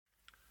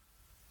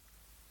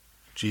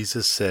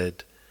Jesus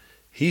said,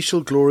 He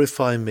shall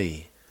glorify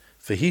me,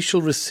 for he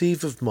shall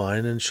receive of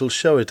mine and shall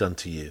show it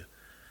unto you.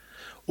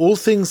 All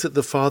things that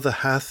the Father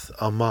hath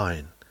are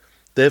mine.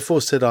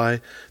 Therefore said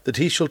I, that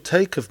he shall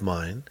take of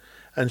mine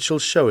and shall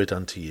show it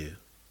unto you.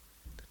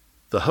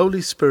 The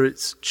Holy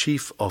Spirit's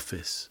chief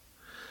office.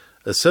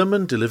 A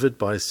sermon delivered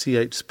by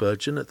C.H.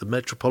 Spurgeon at the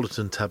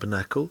Metropolitan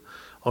Tabernacle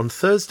on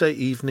Thursday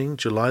evening,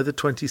 July the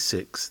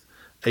 26th,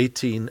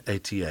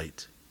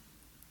 1888.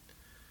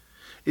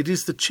 It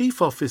is the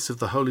chief office of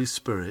the Holy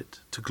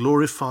Spirit to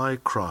glorify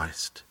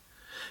Christ.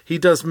 He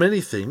does many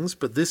things,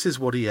 but this is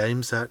what he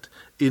aims at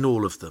in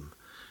all of them,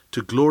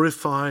 to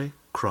glorify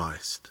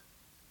Christ.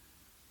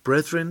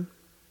 Brethren,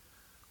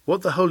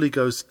 what the Holy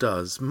Ghost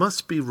does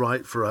must be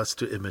right for us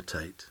to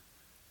imitate.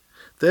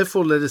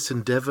 Therefore let us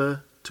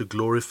endeavour to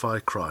glorify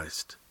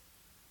Christ.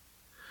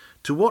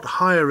 To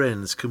what higher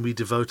ends can we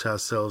devote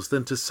ourselves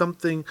than to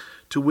something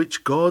to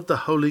which God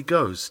the Holy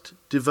Ghost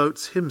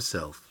devotes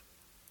himself?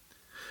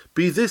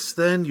 Be this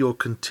then your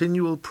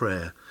continual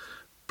prayer,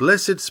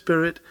 Blessed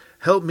Spirit,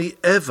 help me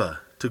ever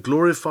to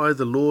glorify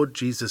the Lord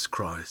Jesus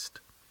Christ.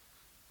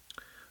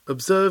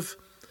 Observe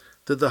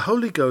that the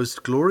Holy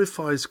Ghost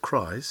glorifies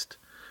Christ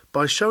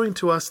by showing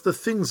to us the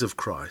things of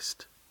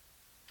Christ.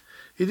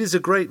 It is a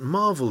great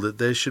marvel that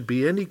there should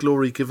be any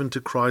glory given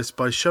to Christ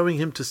by showing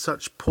him to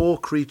such poor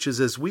creatures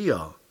as we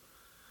are.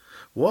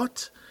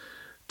 What?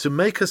 To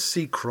make us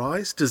see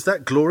Christ? Does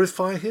that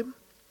glorify him?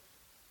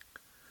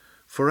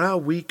 For our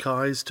weak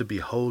eyes to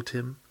behold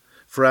him,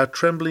 for our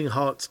trembling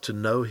hearts to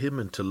know him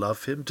and to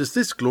love him, does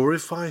this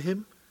glorify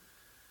him?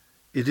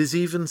 It is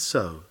even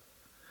so,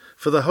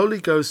 for the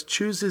Holy Ghost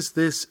chooses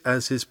this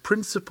as his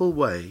principal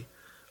way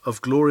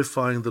of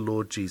glorifying the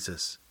Lord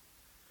Jesus.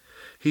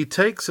 He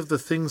takes of the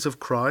things of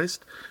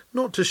Christ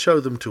not to show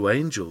them to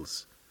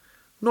angels,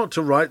 not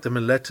to write them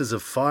in letters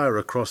of fire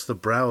across the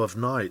brow of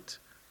night,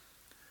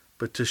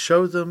 but to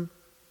show them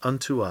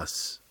unto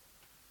us.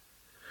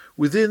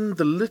 Within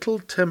the little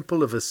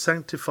temple of a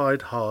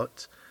sanctified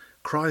heart,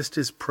 Christ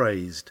is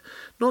praised,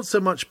 not so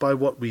much by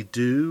what we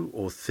do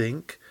or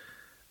think,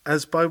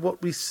 as by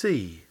what we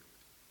see.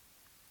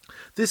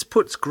 This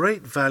puts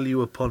great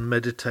value upon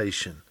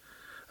meditation,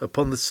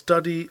 upon the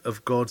study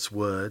of God's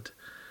Word,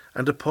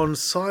 and upon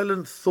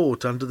silent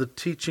thought under the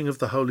teaching of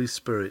the Holy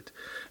Spirit.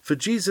 For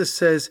Jesus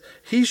says,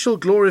 He shall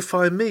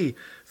glorify me,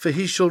 for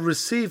he shall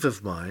receive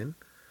of mine,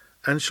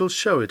 and shall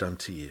show it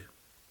unto you.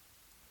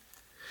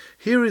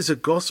 Here is a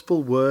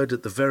gospel word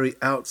at the very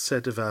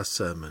outset of our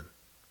sermon.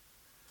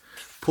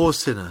 Poor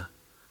sinner,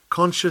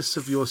 conscious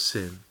of your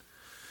sin,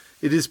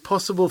 it is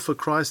possible for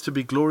Christ to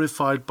be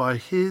glorified by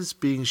his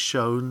being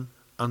shown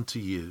unto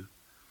you.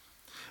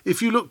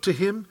 If you look to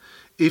him,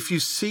 if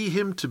you see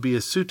him to be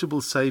a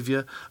suitable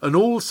Saviour, an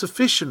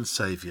all-sufficient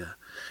Saviour,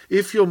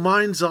 if your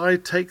mind's eye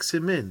takes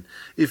him in,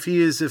 if he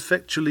is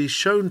effectually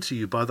shown to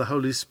you by the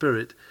Holy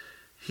Spirit,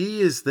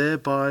 he is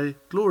thereby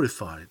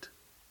glorified.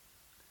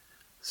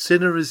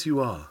 Sinner as you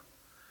are,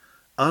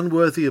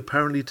 unworthy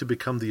apparently to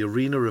become the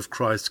arena of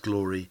Christ's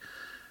glory,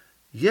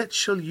 yet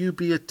shall you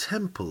be a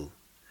temple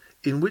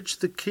in which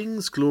the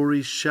King's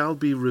glory shall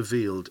be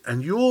revealed,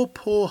 and your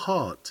poor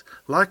heart,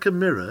 like a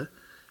mirror,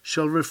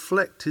 shall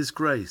reflect his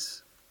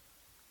grace.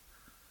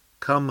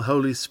 Come,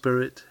 Holy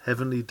Spirit,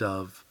 heavenly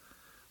dove,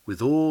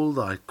 with all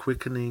thy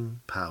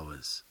quickening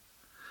powers,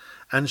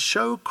 and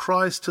show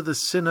Christ to the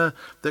sinner,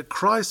 that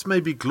Christ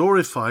may be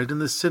glorified in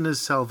the sinner's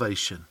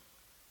salvation.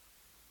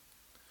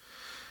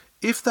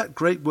 If that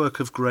great work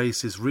of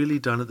grace is really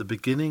done at the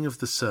beginning of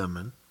the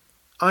sermon,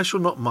 I shall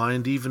not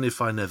mind even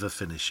if I never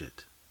finish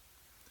it.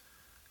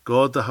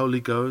 God the Holy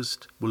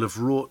Ghost will have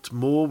wrought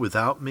more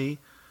without me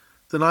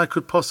than I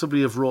could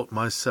possibly have wrought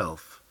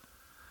myself,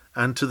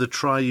 and to the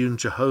triune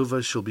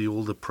Jehovah shall be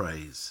all the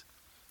praise.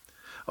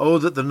 Oh,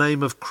 that the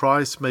name of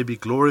Christ may be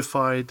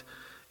glorified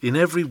in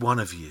every one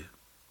of you.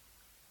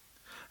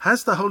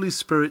 Has the Holy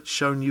Spirit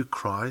shown you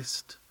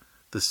Christ,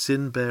 the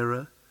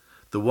sin-bearer,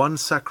 the one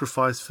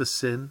sacrifice for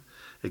sin,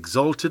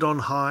 exalted on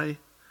high,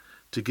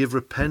 to give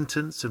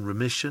repentance and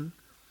remission?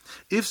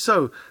 If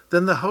so,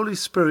 then the Holy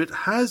Spirit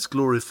has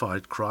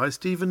glorified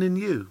Christ even in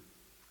you.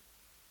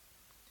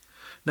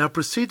 Now,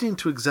 proceeding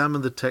to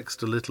examine the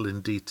text a little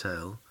in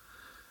detail,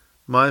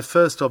 my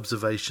first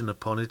observation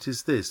upon it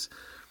is this: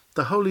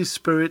 the Holy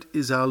Spirit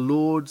is our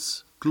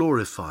Lord's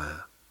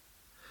glorifier.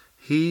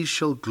 He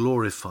shall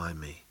glorify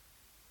me.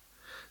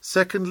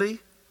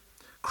 Secondly,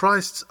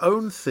 Christ's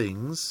own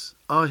things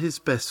are his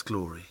best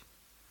glory.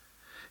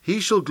 He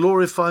shall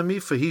glorify me,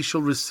 for he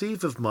shall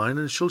receive of mine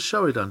and shall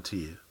show it unto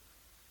you.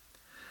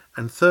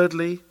 And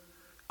thirdly,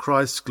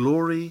 Christ's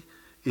glory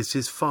is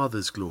his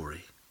Father's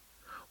glory.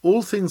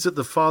 All things that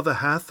the Father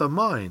hath are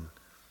mine.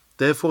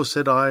 Therefore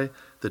said I,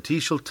 that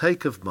he shall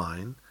take of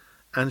mine,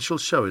 and shall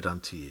show it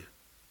unto you.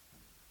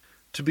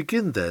 To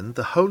begin then,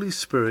 the Holy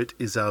Spirit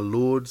is our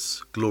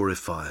Lord's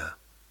glorifier.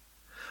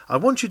 I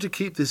want you to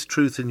keep this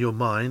truth in your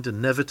mind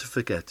and never to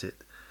forget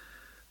it.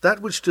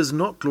 That which does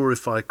not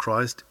glorify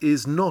Christ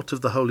is not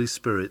of the Holy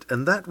Spirit,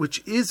 and that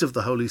which is of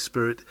the Holy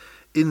Spirit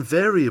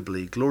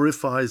invariably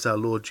glorifies our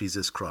Lord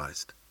Jesus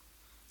Christ.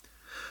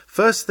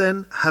 First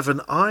then, have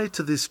an eye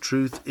to this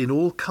truth in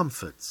all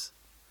comforts.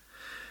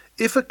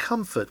 If a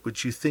comfort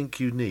which you think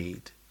you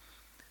need,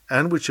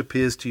 and which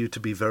appears to you to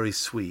be very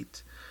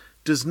sweet,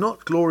 does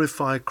not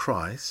glorify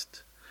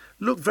Christ,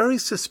 look very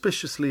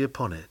suspiciously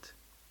upon it.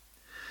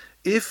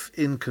 If,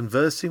 in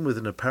conversing with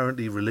an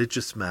apparently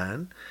religious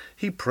man,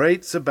 he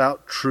prates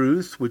about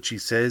truth which he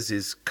says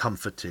is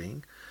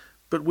comforting,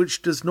 but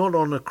which does not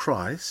honour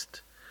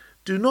Christ,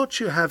 do not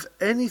you have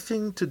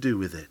anything to do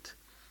with it.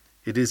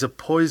 It is a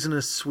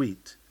poisonous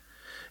sweet.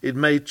 It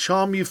may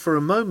charm you for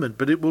a moment,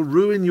 but it will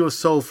ruin your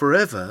soul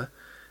forever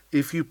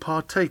if you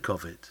partake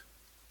of it.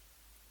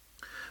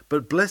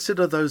 But blessed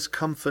are those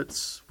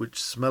comforts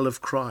which smell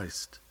of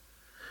Christ,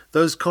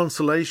 those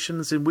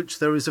consolations in which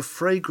there is a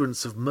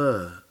fragrance of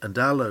myrrh and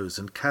aloes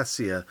and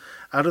cassia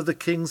out of the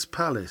king's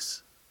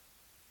palace.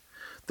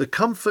 The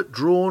comfort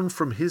drawn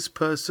from his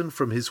person,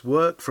 from his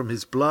work, from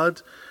his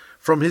blood,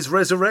 from his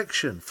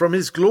resurrection, from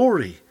his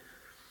glory,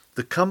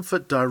 the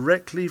comfort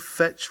directly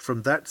fetched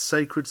from that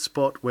sacred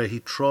spot where he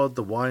trod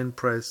the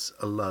winepress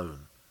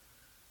alone.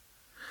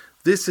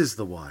 This is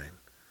the wine,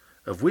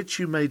 of which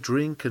you may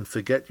drink and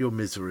forget your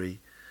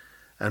misery,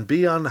 and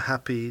be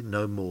unhappy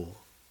no more.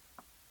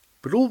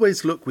 But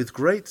always look with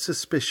great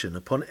suspicion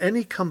upon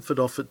any comfort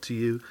offered to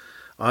you,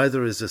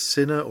 either as a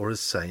sinner or a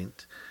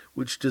saint,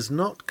 which does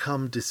not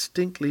come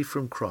distinctly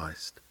from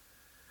Christ.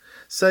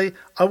 Say,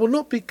 I will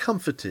not be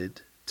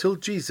comforted till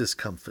Jesus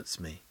comforts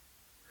me.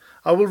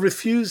 I will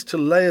refuse to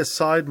lay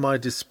aside my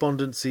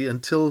despondency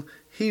until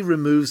he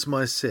removes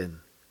my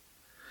sin.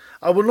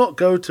 I will not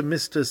go to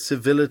Mr.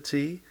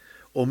 Civility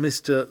or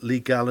Mr.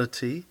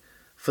 Legality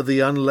for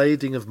the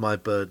unlading of my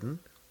burden.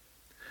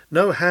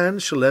 No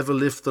hand shall ever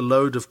lift the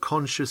load of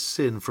conscious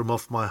sin from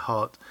off my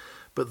heart,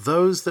 but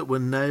those that were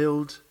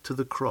nailed to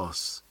the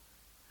cross,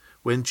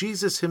 when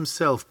Jesus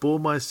himself bore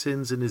my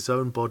sins in his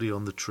own body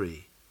on the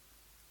tree.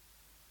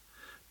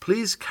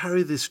 Please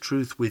carry this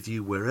truth with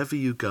you wherever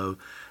you go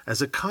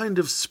as a kind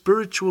of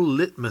spiritual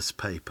litmus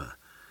paper,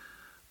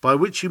 by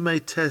which you may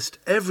test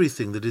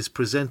everything that is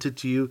presented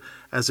to you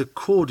as a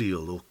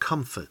cordial or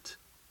comfort.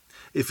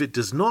 If it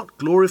does not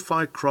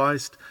glorify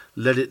Christ,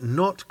 let it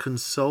not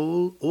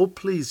console or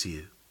please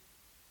you.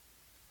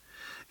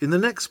 In the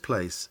next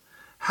place,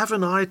 have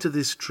an eye to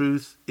this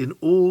truth in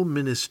all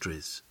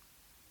ministries.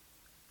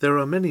 There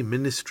are many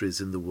ministries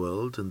in the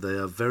world, and they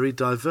are very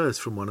diverse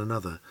from one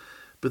another,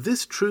 but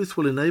this truth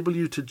will enable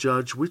you to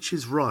judge which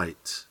is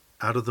right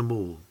out of them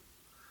all.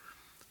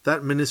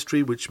 That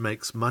ministry which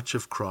makes much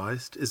of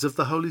Christ is of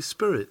the Holy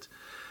Spirit,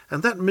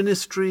 and that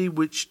ministry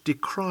which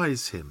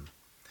decries him,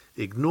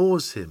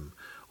 ignores him,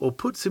 or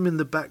puts him in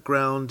the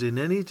background in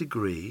any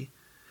degree,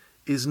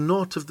 is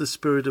not of the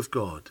Spirit of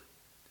God.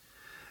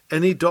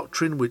 Any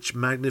doctrine which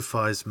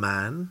magnifies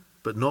man,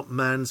 but not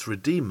man's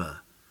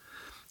Redeemer,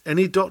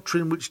 any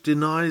doctrine which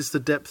denies the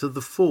depth of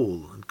the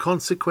fall, and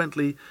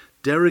consequently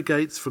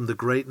derogates from the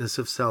greatness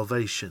of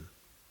salvation,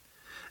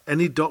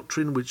 any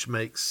doctrine which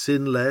makes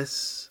sin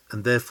less,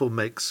 and therefore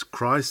makes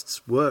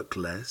Christ's work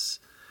less,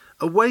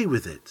 away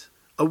with it,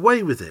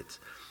 away with it.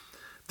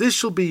 This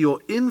shall be your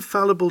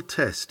infallible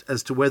test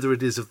as to whether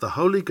it is of the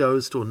Holy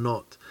Ghost or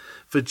not,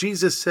 for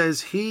Jesus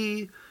says,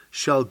 he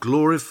shall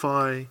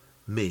glorify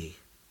me.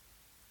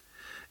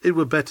 It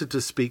were better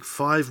to speak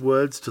 5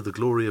 words to the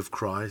glory of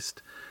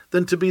Christ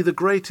than to be the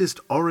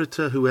greatest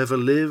orator who ever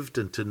lived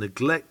and to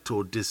neglect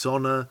or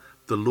dishonour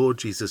the Lord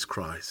Jesus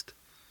Christ.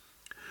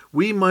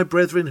 We, my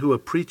brethren, who are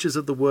preachers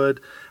of the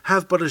word,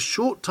 have but a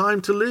short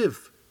time to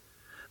live.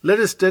 Let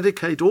us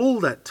dedicate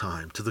all that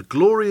time to the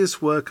glorious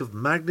work of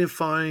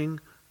magnifying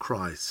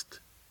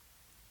Christ.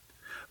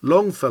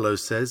 Longfellow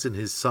says in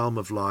his Psalm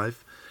of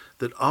Life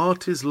that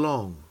art is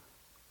long,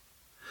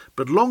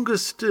 but longer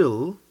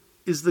still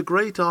is the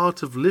great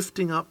art of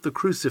lifting up the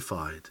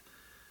crucified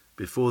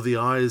before the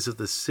eyes of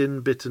the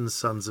sin-bitten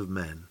sons of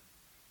men.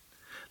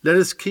 Let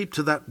us keep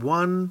to that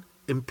one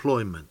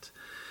employment.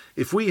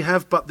 If we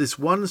have but this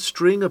one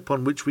string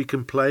upon which we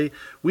can play,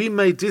 we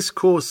may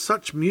discourse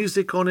such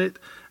music on it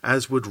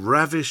as would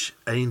ravish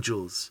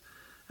angels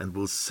and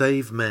will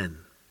save men.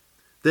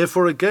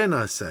 Therefore again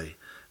I say,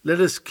 let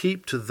us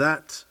keep to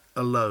that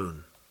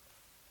alone.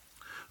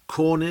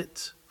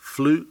 Cornet,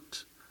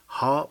 flute,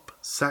 harp,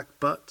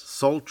 sackbut,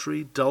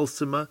 psaltery,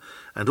 dulcimer,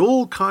 and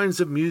all kinds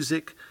of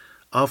music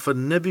are for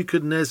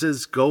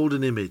Nebuchadnezzar's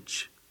golden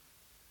image.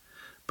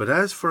 But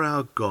as for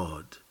our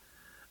God,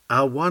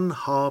 our one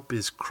harp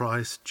is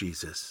Christ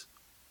Jesus.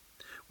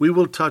 We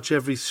will touch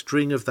every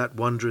string of that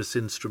wondrous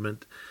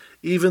instrument,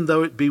 even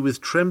though it be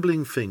with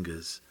trembling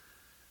fingers,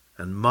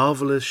 and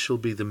marvellous shall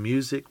be the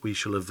music we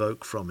shall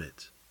evoke from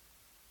it.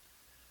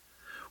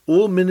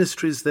 All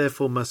ministries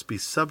therefore must be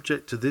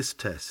subject to this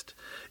test.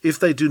 If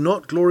they do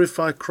not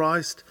glorify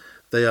Christ,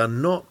 they are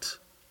not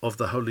of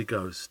the Holy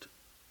Ghost.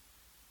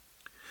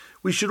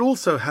 We should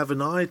also have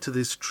an eye to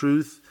this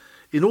truth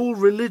in all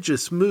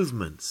religious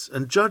movements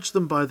and judge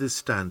them by this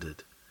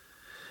standard.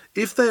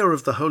 If they are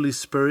of the Holy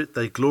Spirit,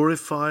 they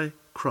glorify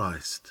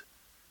Christ.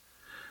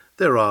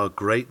 There are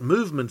great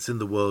movements in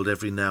the world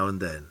every now and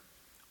then.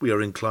 We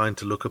are inclined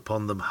to look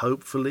upon them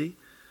hopefully,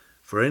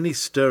 for any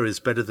stir is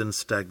better than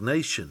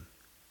stagnation.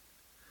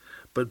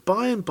 But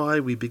by and by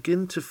we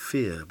begin to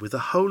fear, with a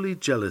holy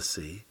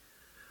jealousy,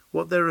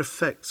 what their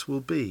effects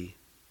will be.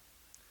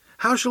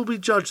 How shall we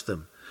judge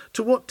them?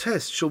 To what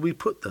test shall we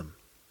put them?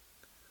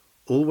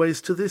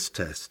 Always to this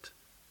test.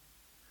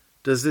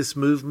 Does this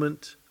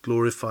movement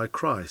glorify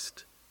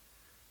Christ?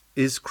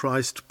 Is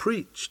Christ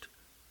preached?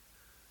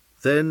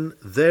 Then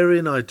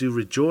therein I do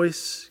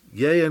rejoice,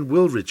 yea, and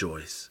will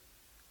rejoice.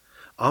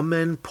 Are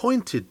men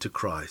pointed to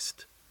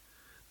Christ?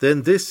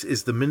 Then this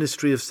is the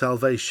ministry of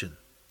salvation.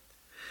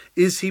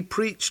 Is he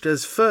preached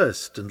as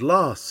first and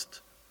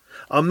last?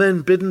 Are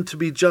men bidden to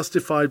be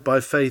justified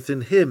by faith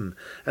in him,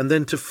 and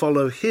then to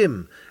follow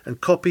him and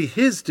copy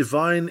his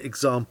divine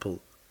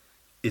example?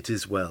 It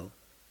is well.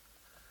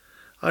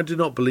 I do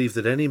not believe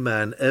that any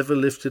man ever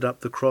lifted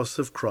up the cross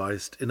of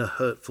Christ in a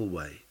hurtful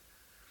way.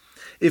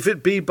 If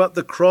it be but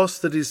the cross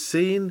that is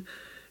seen,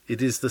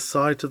 it is the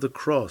sight of the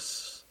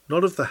cross,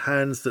 not of the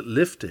hands that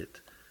lift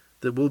it,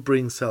 that will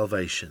bring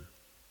salvation.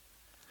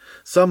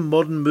 Some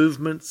modern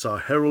movements are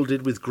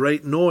heralded with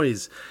great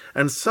noise,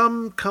 and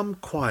some come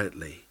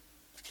quietly.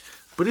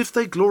 But if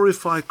they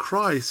glorify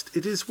Christ,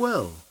 it is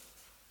well.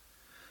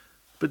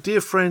 But,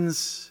 dear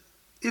friends,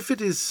 if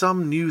it is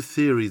some new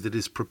theory that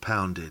is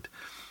propounded,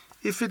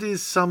 if it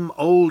is some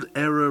old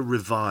error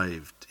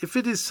revived, if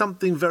it is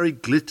something very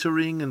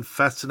glittering and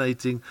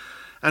fascinating,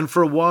 and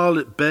for a while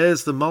it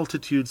bears the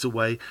multitudes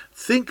away,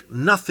 think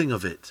nothing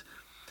of it.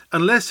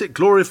 Unless it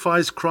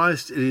glorifies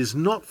Christ, it is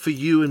not for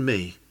you and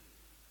me.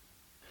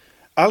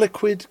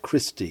 Aliquid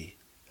Christi,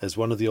 as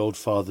one of the old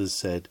fathers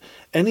said,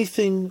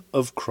 anything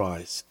of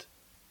Christ,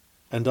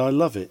 and I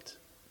love it.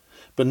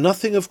 But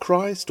nothing of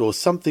Christ, or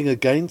something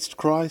against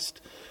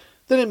Christ,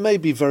 then it may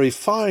be very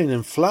fine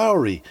and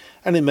flowery,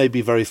 and it may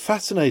be very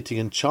fascinating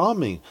and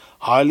charming,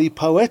 highly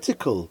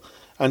poetical,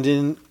 and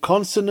in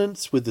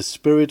consonance with the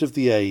spirit of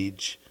the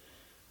age.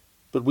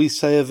 But we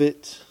say of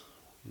it,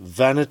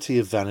 vanity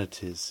of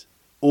vanities,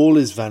 all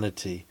is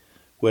vanity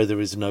where there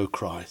is no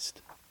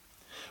Christ.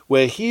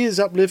 Where he is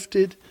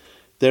uplifted,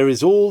 there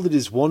is all that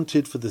is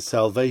wanted for the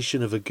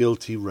salvation of a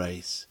guilty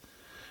race.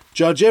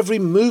 Judge every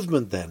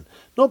movement, then,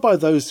 not by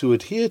those who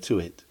adhere to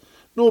it,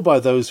 nor by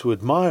those who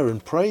admire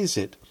and praise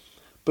it,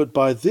 but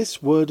by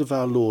this word of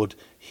our Lord,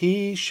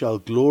 he shall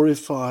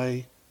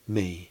glorify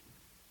me.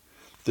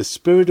 The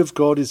Spirit of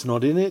God is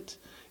not in it,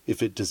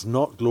 if it does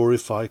not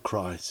glorify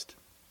Christ.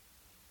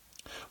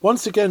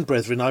 Once again,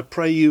 brethren, I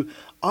pray you,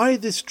 eye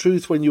this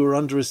truth when you are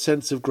under a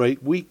sense of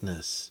great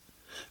weakness,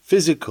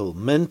 physical,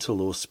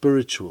 mental, or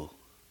spiritual.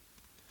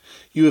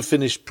 You have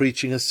finished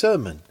preaching a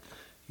sermon,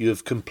 you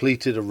have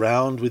completed a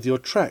round with your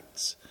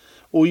tracts,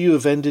 or you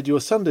have ended your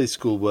Sunday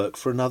school work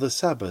for another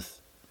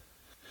Sabbath.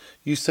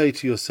 You say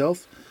to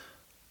yourself,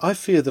 I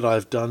fear that I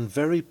have done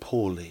very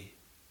poorly.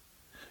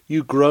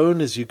 You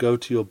groan as you go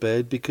to your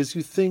bed because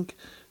you think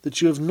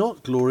that you have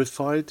not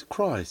glorified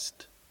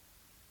Christ.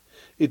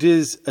 It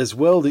is as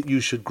well that you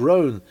should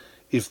groan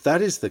if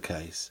that is the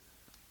case.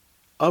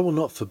 I will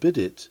not forbid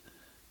it,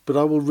 but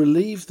I will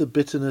relieve the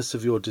bitterness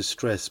of your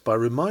distress by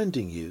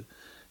reminding you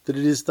that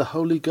it is the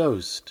Holy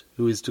Ghost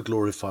who is to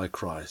glorify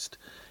Christ.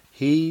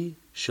 He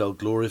shall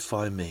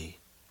glorify me.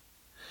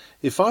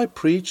 If I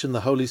preach and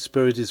the Holy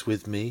Spirit is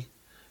with me,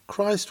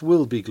 Christ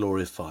will be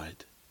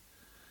glorified.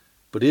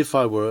 But if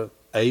I were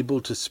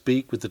able to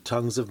speak with the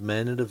tongues of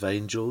men and of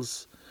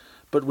angels,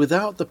 but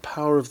without the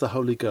power of the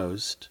Holy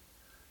Ghost,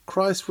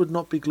 Christ would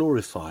not be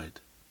glorified.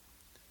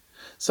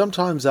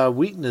 Sometimes our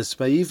weakness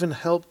may even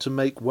help to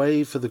make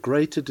way for the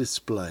greater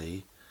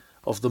display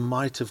of the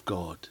might of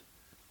God.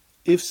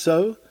 If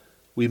so,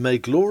 we may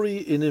glory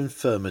in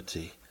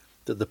infirmity,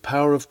 that the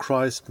power of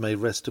Christ may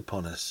rest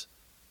upon us.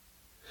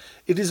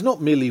 It is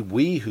not merely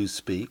we who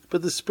speak,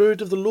 but the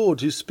Spirit of the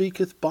Lord who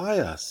speaketh by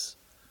us.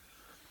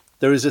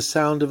 There is a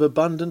sound of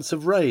abundance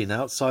of rain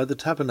outside the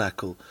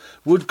tabernacle.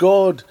 Would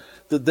God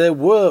that there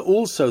were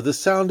also the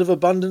sound of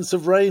abundance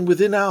of rain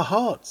within our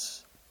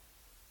hearts.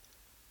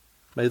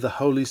 May the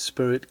Holy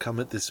Spirit come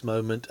at this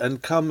moment,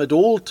 and come at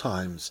all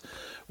times,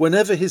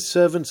 whenever his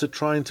servants are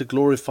trying to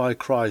glorify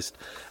Christ,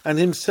 and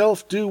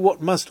himself do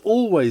what must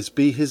always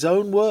be his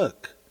own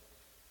work.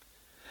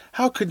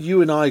 How can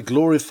you and I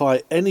glorify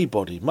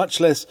anybody, much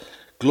less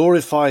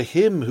glorify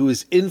him who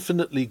is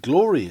infinitely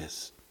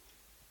glorious?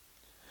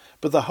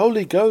 But the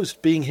Holy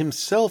Ghost, being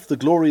himself the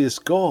glorious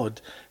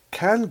God,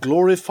 can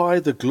glorify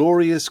the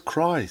glorious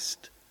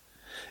Christ.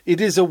 It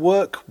is a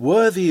work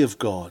worthy of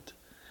God,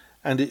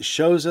 and it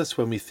shows us,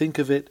 when we think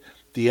of it,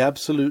 the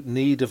absolute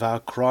need of our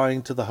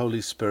crying to the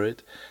Holy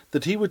Spirit,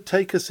 that he would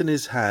take us in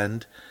his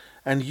hand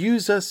and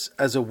use us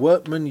as a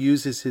workman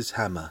uses his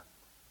hammer.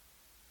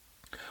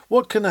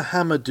 What can a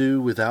hammer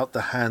do without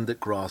the hand that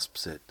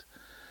grasps it?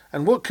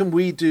 And what can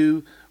we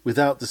do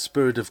without the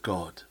Spirit of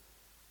God?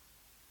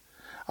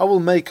 I will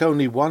make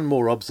only one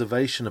more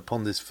observation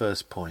upon this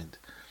first point.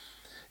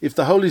 If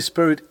the Holy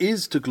Spirit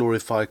is to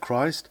glorify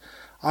Christ,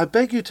 I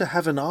beg you to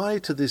have an eye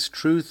to this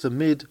truth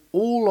amid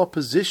all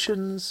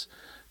oppositions,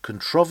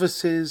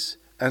 controversies,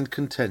 and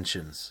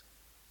contentions.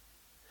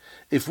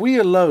 If we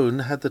alone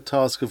had the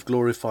task of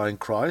glorifying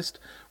Christ,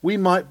 we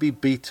might be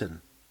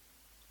beaten.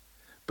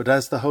 But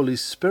as the Holy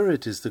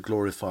Spirit is the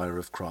glorifier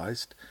of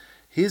Christ,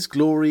 his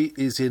glory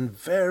is in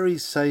very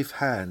safe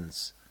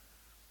hands.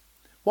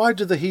 Why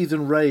do the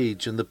heathen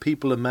rage and the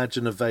people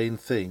imagine a vain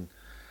thing?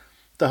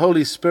 The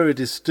Holy Spirit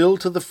is still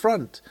to the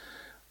front.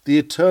 The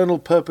eternal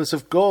purpose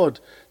of God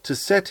to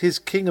set his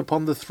King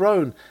upon the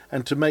throne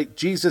and to make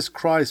Jesus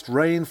Christ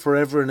reign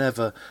forever and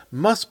ever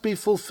must be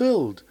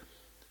fulfilled,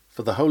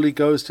 for the Holy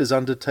Ghost has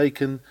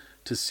undertaken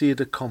to see it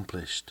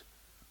accomplished.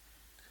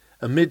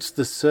 Amidst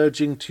the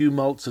surging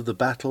tumults of the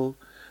battle,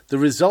 the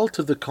result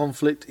of the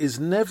conflict is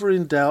never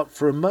in doubt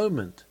for a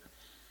moment.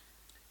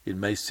 It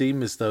may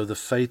seem as though the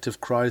fate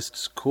of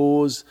Christ's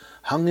cause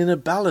hung in a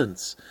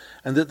balance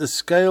and that the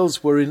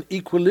scales were in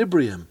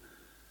equilibrium,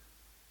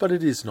 but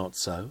it is not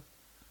so.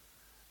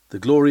 The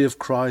glory of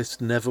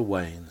Christ never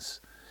wanes.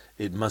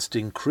 It must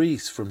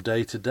increase from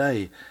day to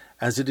day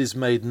as it is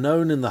made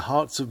known in the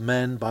hearts of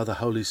men by the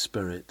Holy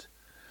Spirit.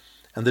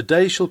 And the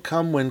day shall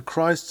come when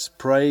Christ's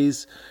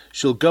praise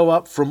shall go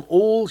up from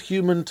all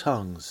human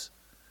tongues.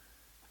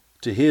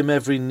 To him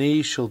every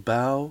knee shall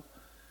bow,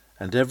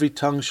 and every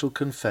tongue shall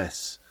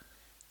confess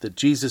that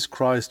Jesus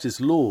Christ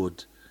is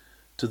Lord,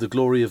 to the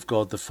glory of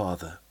God the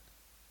Father.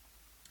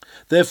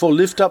 Therefore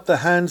lift up the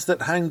hands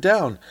that hang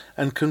down,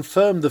 and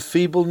confirm the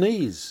feeble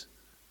knees.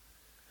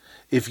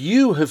 If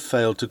you have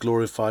failed to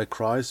glorify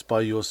Christ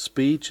by your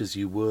speech as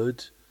you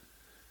would,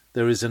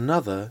 there is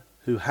another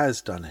who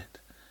has done it,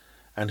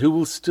 and who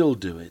will still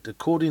do it,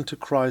 according to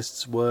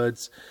Christ's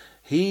words,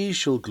 "He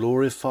shall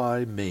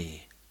glorify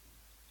me."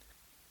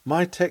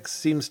 My text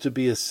seems to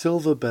be a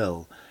silver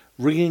bell,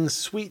 ringing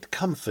sweet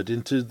comfort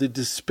into the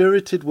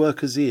dispirited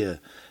worker's ear.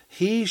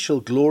 He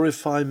shall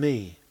glorify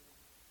me.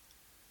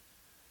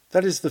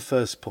 That is the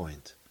first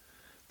point.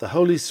 The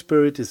Holy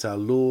Spirit is our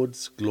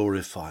Lord's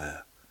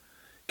glorifier.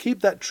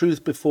 Keep that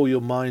truth before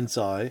your mind's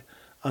eye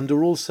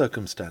under all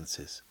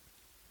circumstances.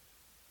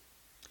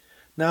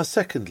 Now,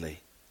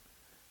 secondly,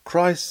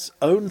 Christ's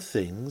own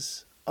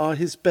things are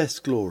his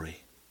best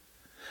glory.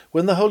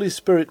 When the Holy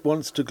Spirit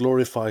wants to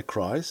glorify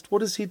Christ, what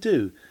does he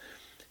do?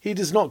 He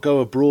does not go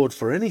abroad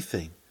for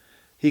anything.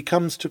 He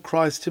comes to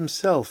Christ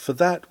himself for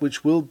that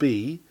which will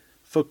be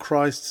for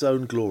Christ's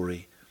own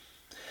glory.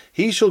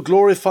 He shall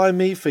glorify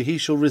me, for he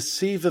shall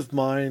receive of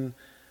mine,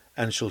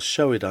 and shall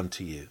show it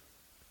unto you.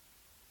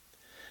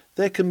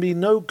 There can be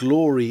no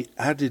glory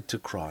added to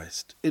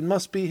Christ. It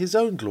must be his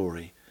own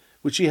glory,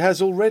 which he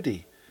has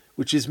already,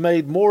 which is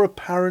made more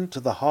apparent to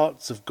the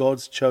hearts of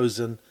God's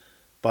chosen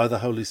by the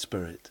Holy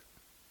Spirit.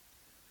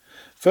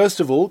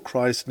 First of all,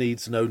 Christ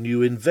needs no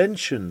new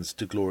inventions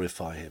to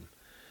glorify him.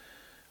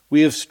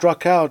 We have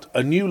struck out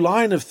a new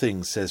line of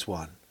things, says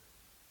one.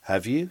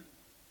 Have you?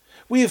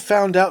 We have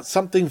found out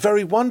something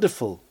very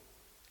wonderful.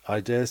 I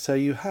dare say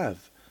you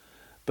have.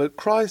 But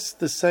Christ,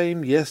 the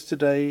same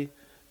yesterday,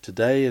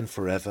 today and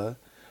forever,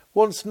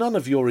 wants none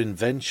of your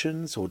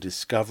inventions or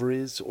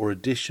discoveries or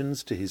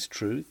additions to his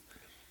truth.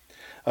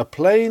 A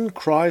plain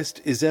Christ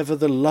is ever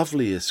the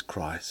loveliest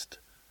Christ.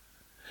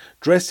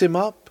 Dress him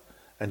up,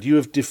 and you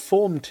have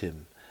deformed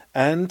him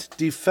and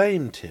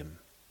defamed him.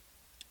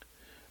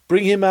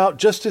 Bring him out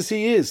just as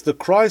he is, the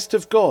Christ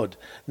of God,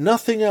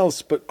 nothing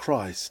else but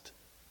Christ.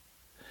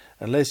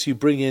 Unless you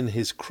bring in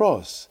his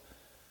cross,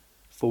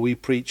 for we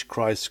preach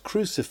Christ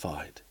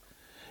crucified.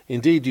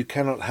 Indeed, you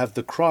cannot have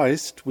the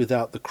Christ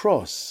without the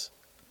cross.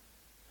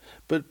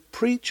 But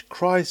preach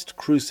Christ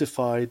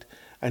crucified,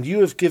 and you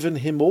have given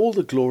him all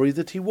the glory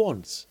that he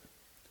wants.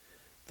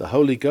 The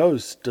Holy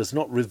Ghost does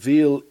not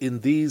reveal in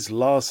these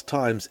last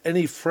times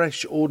any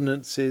fresh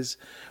ordinances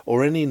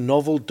or any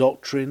novel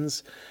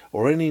doctrines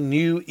or any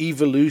new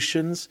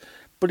evolutions,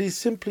 but he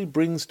simply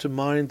brings to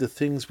mind the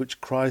things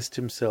which Christ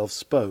himself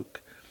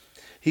spoke.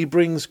 He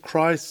brings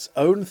Christ's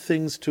own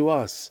things to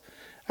us,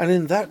 and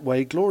in that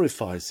way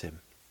glorifies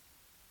him.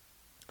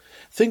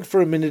 Think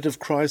for a minute of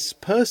Christ's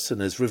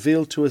person as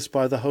revealed to us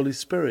by the Holy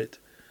Spirit.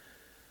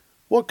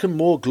 What can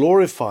more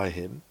glorify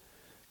him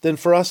than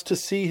for us to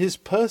see his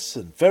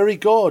person, very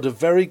God of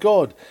very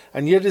God,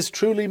 and yet is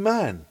truly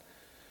man?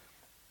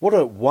 What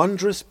a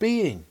wondrous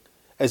being,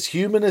 as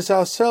human as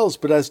ourselves,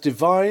 but as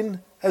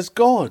divine as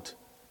God.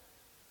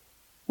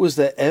 Was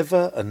there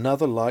ever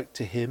another like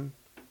to him?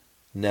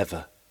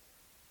 Never.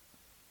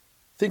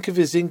 Think of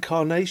his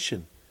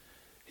incarnation,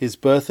 his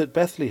birth at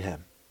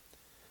Bethlehem.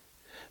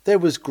 There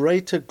was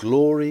greater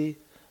glory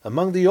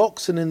among the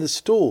oxen in the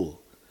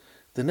stall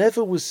than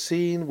ever was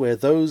seen where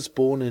those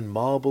born in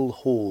marble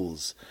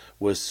halls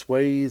were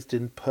swathed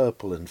in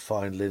purple and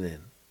fine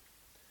linen.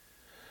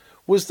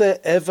 Was there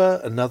ever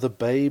another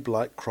babe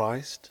like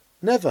Christ?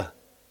 Never.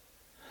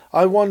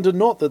 I wonder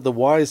not that the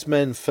wise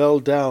men fell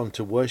down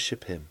to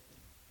worship him.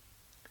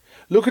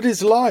 Look at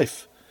his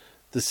life,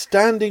 the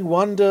standing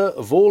wonder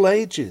of all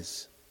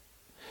ages.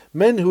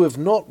 Men who have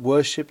not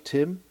worshipped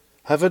him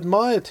have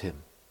admired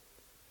him.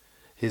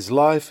 His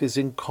life is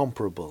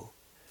incomparable.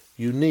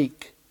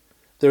 unique.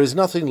 There is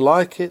nothing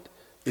like it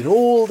in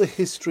all the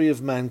history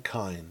of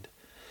mankind.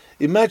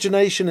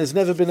 Imagination has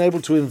never been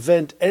able to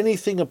invent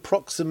anything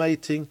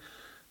approximating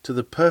to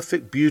the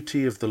perfect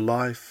beauty of the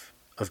life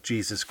of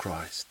Jesus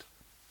Christ.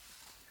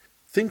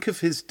 Think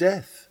of his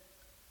death.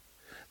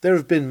 There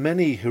have been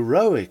many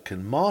heroic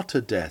and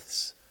martyr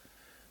deaths,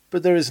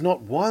 but there is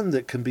not one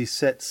that can be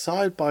set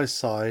side by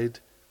side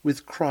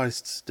with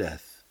Christ's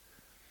death.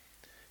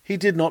 He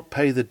did not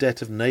pay the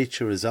debt of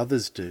nature as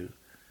others do,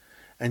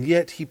 and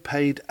yet he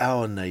paid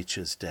our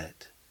nature's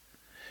debt.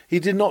 He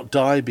did not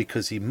die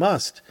because he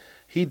must,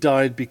 he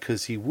died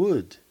because he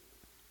would.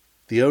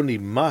 The only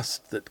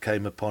must that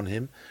came upon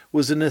him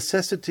was a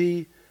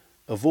necessity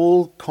of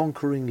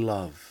all-conquering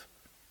love.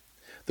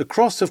 The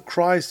cross of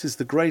Christ is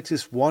the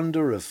greatest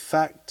wonder of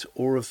fact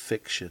or of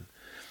fiction.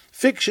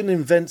 Fiction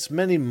invents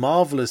many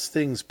marvellous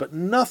things, but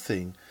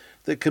nothing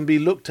that can be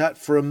looked at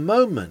for a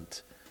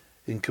moment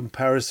in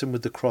comparison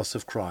with the cross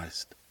of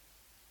Christ.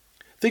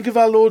 Think of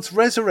our Lord's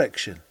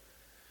resurrection.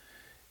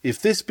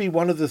 If this be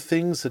one of the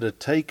things that are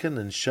taken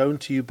and shown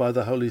to you by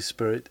the Holy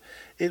Spirit,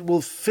 it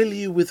will fill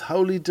you with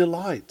holy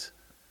delight.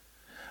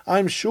 I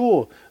am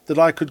sure that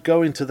I could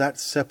go into that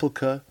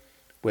sepulchre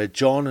where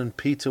John and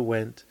Peter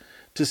went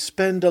to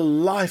spend a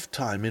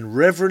lifetime in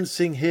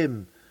reverencing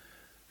him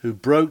who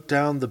broke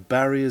down the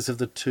barriers of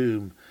the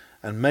tomb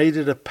and made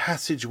it a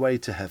passageway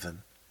to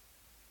heaven.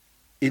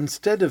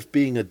 Instead of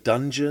being a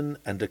dungeon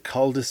and a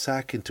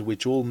cul-de-sac into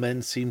which all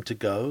men seemed to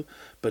go,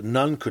 but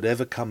none could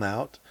ever come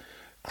out,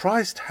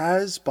 Christ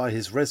has, by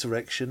his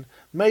resurrection,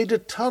 made a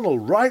tunnel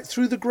right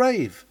through the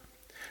grave.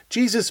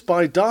 Jesus,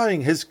 by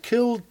dying, has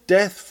killed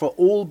death for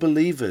all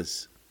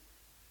believers.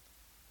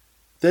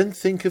 Then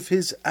think of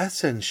his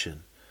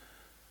ascension.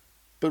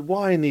 But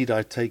why need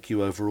I take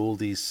you over all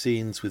these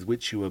scenes with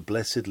which you are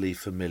blessedly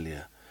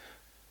familiar?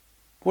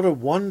 What a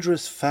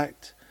wondrous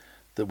fact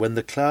that when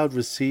the cloud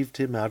received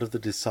him out of the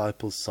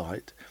disciples'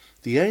 sight,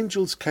 the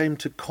angels came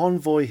to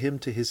convoy him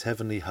to his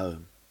heavenly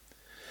home.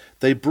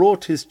 They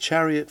brought his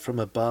chariot from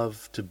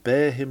above to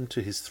bear him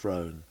to his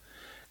throne,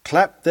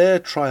 clapped their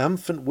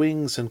triumphant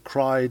wings and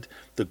cried,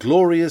 "The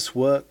glorious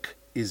work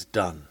is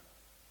done."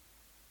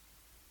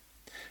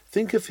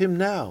 Think of him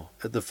now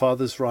at the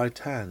Father's right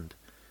hand,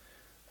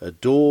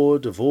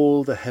 adored of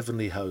all the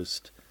heavenly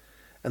host,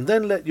 and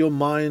then let your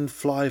mind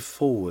fly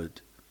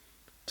forward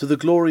to the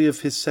glory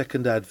of his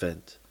second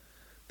advent,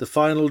 the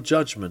final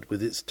judgment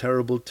with its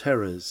terrible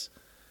terrors,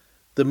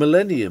 the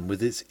millennium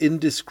with its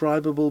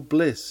indescribable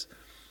bliss,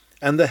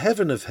 and the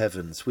heaven of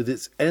heavens with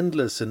its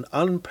endless and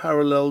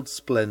unparalleled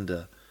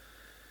splendour.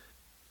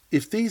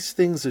 If these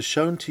things are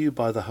shown to you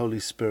by the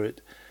Holy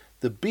Spirit,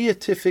 the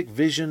beatific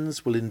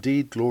visions will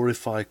indeed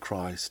glorify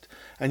Christ,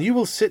 and you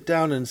will sit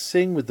down and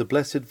sing with the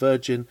Blessed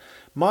Virgin,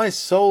 "My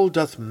soul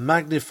doth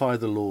magnify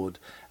the Lord,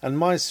 and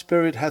my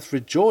spirit hath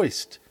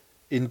rejoiced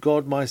in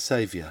God my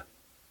Saviour."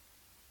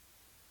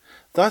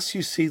 Thus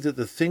you see that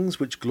the things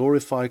which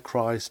glorify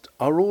Christ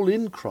are all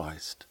in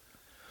Christ.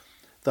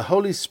 The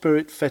Holy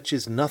Spirit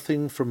fetches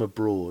nothing from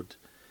abroad,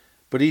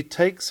 but he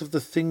takes of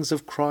the things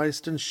of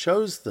Christ and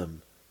shows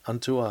them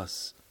unto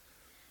us.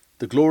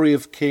 The glory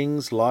of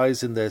kings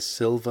lies in their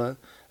silver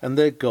and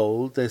their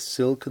gold, their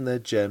silk and their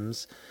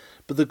gems,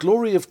 but the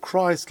glory of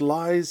Christ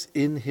lies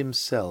in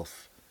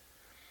himself.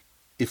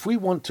 If we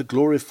want to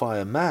glorify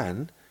a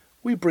man,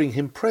 we bring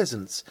him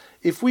presents.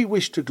 If we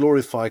wish to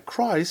glorify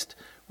Christ,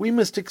 we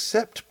must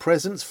accept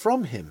presents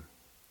from him.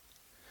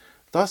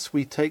 Thus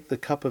we take the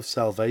cup of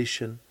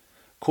salvation,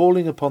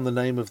 calling upon the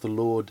name of the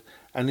Lord,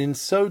 and in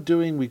so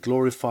doing we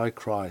glorify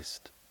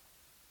Christ.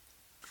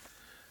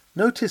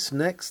 Notice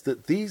next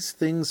that these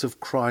things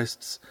of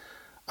Christ's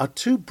are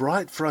too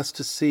bright for us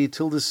to see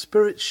till the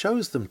Spirit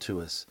shows them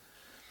to us.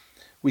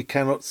 We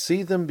cannot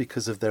see them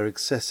because of their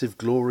excessive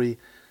glory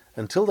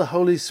until the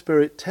Holy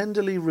Spirit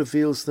tenderly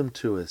reveals them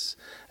to us,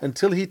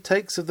 until he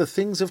takes of the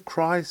things of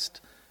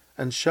Christ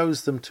and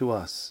shows them to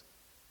us.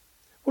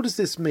 What does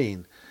this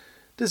mean?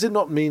 Does it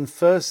not mean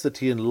first that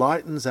he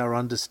enlightens our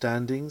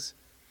understandings?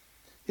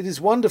 It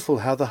is wonderful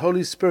how the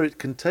Holy Spirit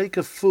can take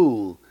a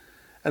fool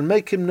and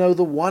make him know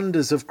the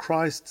wonders of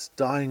Christ's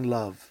dying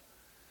love.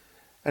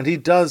 And he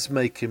does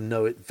make him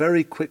know it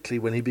very quickly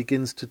when he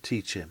begins to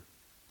teach him.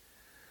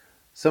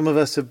 Some of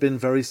us have been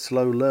very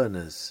slow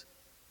learners,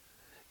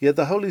 yet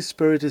the Holy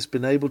Spirit has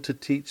been able to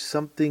teach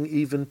something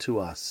even to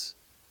us.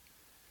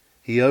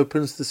 He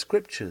opens the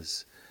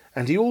Scriptures,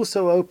 and he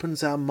also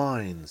opens our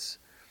minds.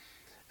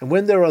 And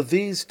when there are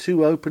these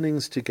two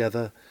openings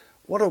together,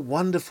 what a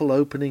wonderful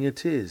opening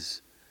it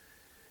is.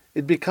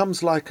 It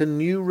becomes like a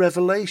new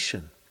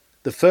revelation.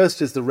 The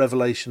first is the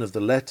revelation of the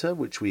letter,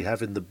 which we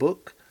have in the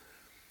book.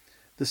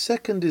 The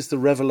second is the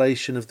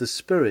revelation of the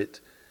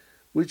Spirit,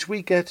 which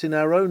we get in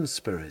our own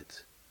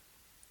spirit.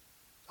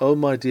 Oh,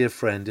 my dear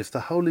friend, if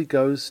the Holy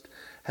Ghost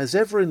has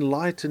ever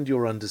enlightened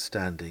your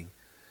understanding,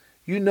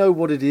 you know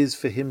what it is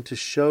for him to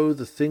show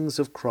the things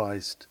of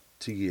Christ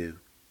to you.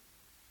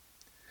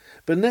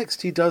 But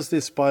next he does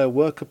this by a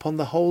work upon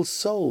the whole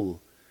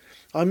soul.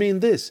 I mean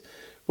this,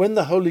 when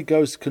the Holy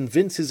Ghost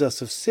convinces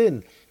us of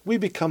sin, we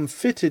become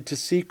fitted to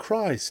see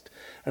Christ,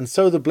 and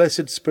so the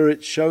Blessed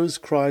Spirit shows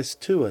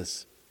Christ to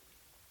us.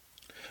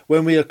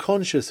 When we are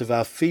conscious of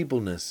our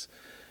feebleness,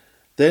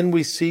 then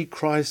we see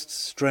Christ's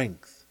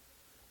strength,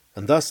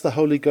 and thus the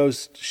Holy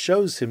Ghost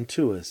shows him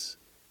to us.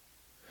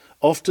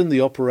 Often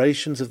the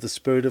operations of the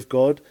Spirit of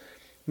God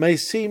may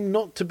seem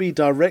not to be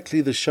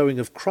directly the showing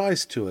of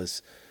Christ to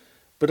us,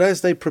 but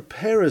as they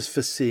prepare us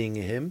for seeing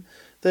him,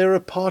 they are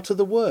a part of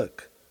the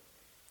work.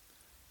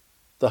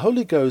 The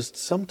Holy Ghost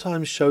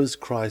sometimes shows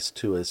Christ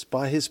to us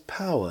by his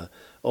power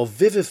of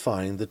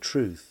vivifying the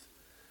truth.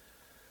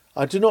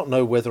 I do not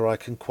know whether I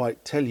can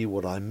quite tell you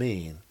what I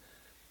mean,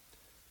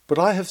 but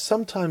I have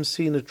sometimes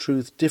seen a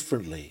truth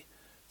differently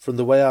from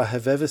the way I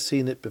have ever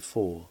seen it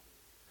before.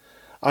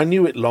 I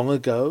knew it long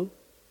ago,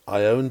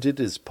 I owned it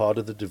as part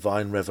of the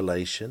divine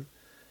revelation,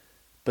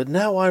 but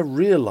now I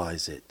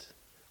realize it,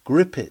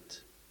 grip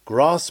it,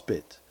 grasp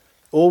it,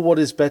 or what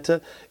is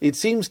better, it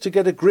seems to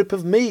get a grip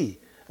of me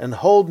and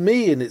hold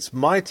me in its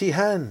mighty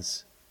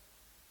hands.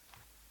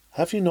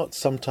 Have you not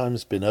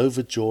sometimes been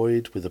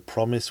overjoyed with a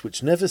promise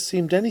which never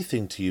seemed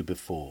anything to you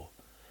before,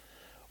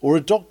 or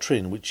a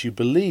doctrine which you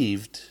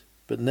believed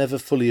but never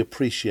fully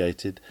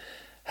appreciated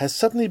has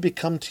suddenly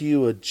become to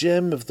you a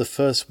gem of the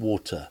first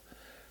water,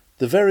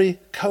 the very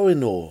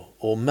Kohinoor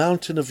or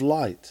mountain of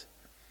light?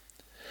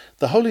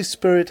 The Holy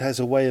Spirit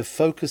has a way of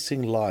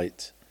focusing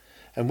light,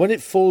 and when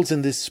it falls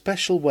in this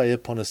special way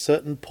upon a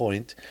certain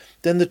point,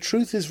 then the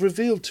truth is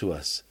revealed to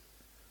us.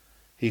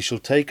 He shall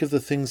take of the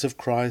things of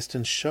Christ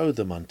and show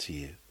them unto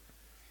you.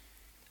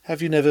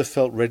 Have you never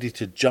felt ready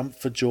to jump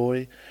for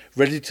joy,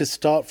 ready to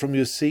start from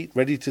your seat,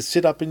 ready to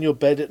sit up in your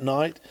bed at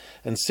night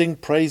and sing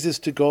praises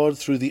to God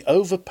through the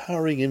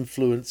overpowering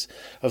influence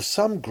of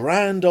some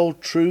grand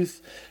old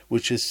truth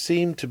which has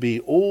seemed to be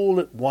all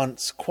at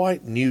once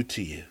quite new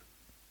to you?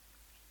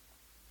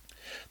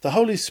 The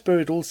Holy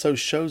Spirit also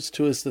shows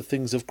to us the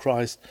things of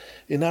Christ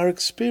in our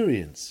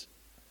experience.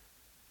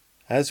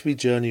 As we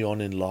journey on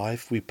in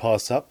life, we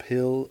pass up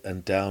hill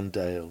and down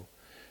dale,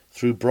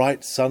 through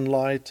bright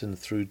sunlight and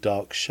through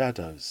dark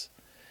shadows.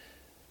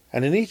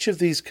 And in each of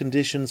these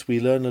conditions we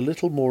learn a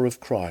little more of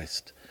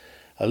Christ,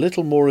 a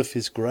little more of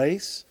his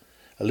grace,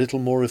 a little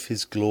more of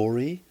his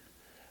glory,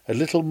 a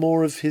little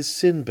more of his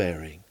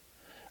sin-bearing,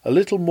 a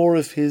little more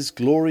of his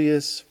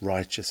glorious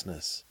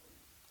righteousness.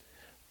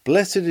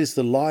 Blessed is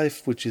the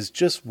life which is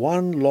just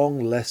one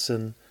long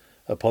lesson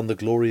upon the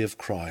glory of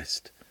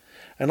Christ.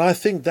 And I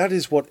think that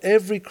is what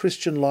every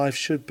Christian life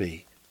should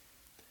be.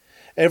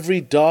 Every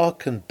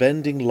dark and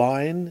bending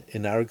line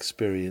in our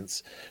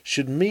experience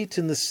should meet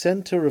in the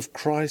centre of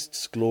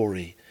Christ's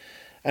glory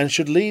and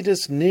should lead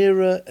us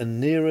nearer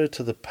and nearer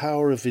to the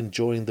power of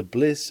enjoying the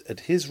bliss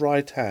at his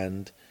right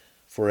hand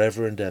for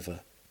ever and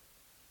ever.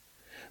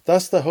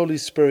 Thus the Holy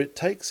Spirit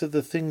takes of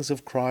the things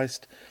of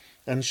Christ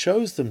and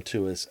shows them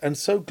to us, and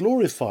so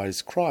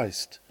glorifies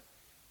Christ.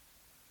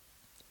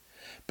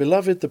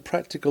 Beloved, the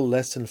practical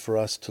lesson for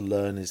us to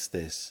learn is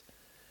this.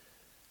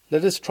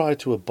 Let us try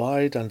to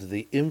abide under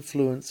the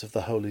influence of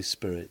the Holy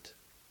Spirit.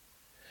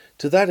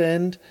 To that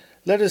end,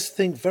 let us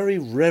think very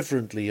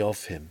reverently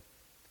of him.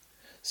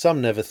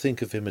 Some never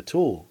think of him at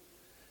all.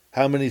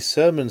 How many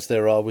sermons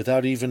there are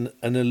without even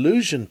an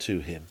allusion to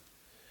him.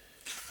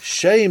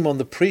 Shame on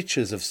the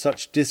preachers of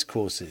such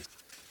discourses.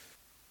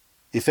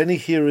 If any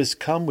hearers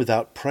come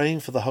without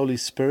praying for the Holy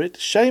Spirit,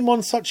 shame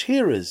on such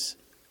hearers.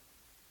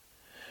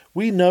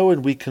 We know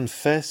and we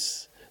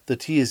confess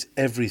that he is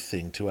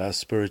everything to our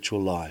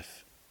spiritual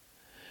life.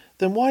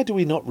 Then why do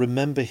we not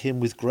remember him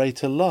with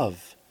greater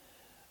love,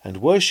 and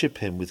worship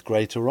him with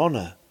greater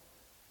honour,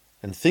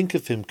 and think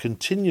of him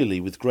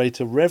continually with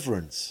greater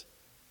reverence?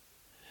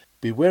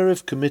 Beware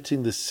of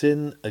committing the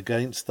sin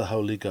against the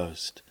Holy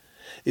Ghost.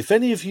 If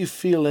any of you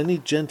feel any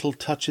gentle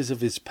touches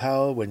of his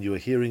power when you are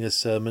hearing a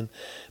sermon,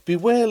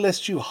 beware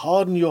lest you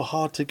harden your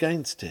heart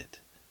against it.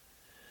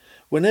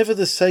 Whenever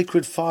the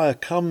sacred fire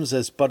comes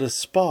as but a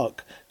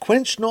spark,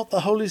 quench not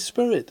the Holy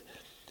Spirit,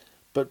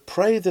 but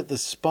pray that the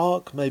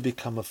spark may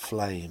become a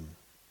flame.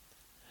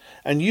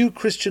 And you,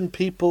 Christian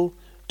people,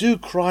 do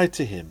cry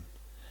to him,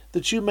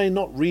 that you may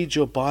not read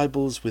your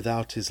Bibles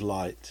without his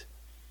light.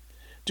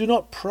 Do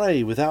not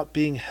pray without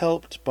being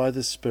helped by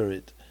the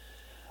Spirit.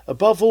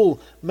 Above all,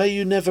 may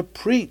you never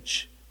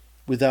preach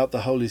without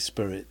the Holy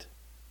Spirit.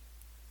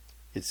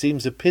 It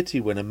seems a pity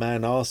when a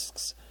man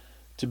asks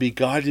to be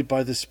guided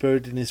by the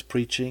Spirit in his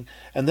preaching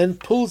and then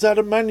pulls out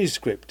a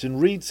manuscript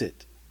and reads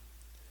it.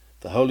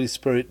 The Holy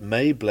Spirit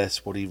may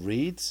bless what he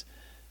reads,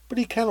 but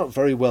he cannot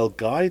very well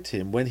guide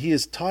him when he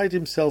has tied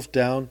himself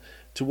down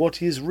to what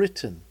he has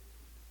written.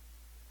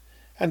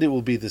 And it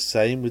will be the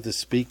same with the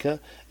speaker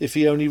if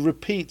he only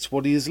repeats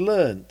what he has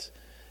learnt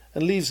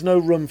and leaves no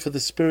room for the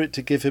Spirit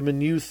to give him a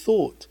new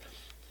thought,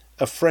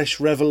 a fresh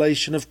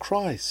revelation of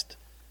Christ.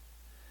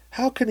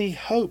 How can he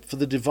hope for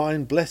the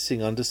divine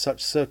blessing under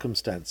such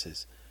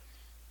circumstances?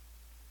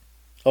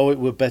 Oh, it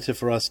were better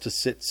for us to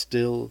sit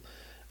still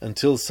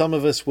until some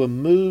of us were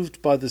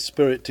moved by the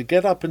Spirit to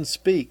get up and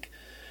speak,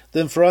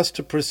 than for us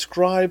to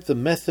prescribe the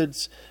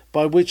methods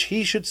by which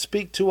he should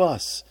speak to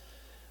us,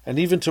 and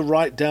even to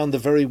write down the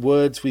very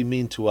words we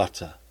mean to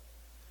utter.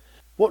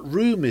 What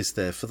room is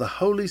there for the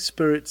Holy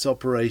Spirit's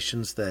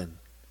operations then?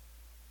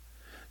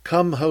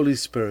 Come, Holy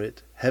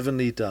Spirit,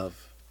 heavenly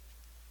dove.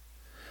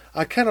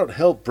 I cannot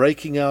help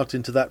breaking out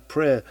into that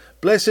prayer.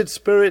 Blessed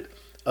Spirit,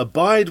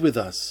 abide with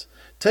us.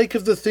 Take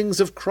of the things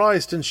of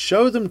Christ and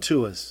show them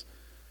to us,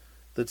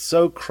 that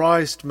so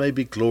Christ may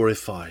be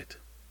glorified.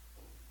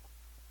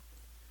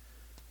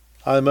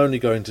 I am only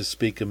going to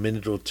speak a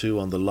minute or two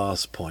on the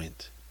last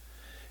point.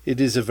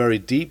 It is a very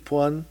deep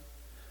one,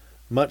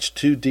 much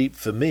too deep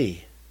for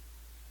me.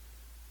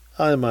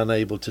 I am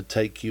unable to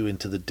take you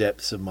into the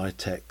depths of my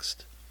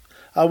text.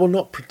 I will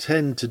not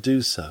pretend to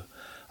do so.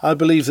 I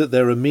believe that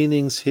there are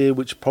meanings here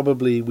which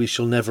probably we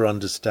shall never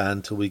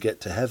understand till we get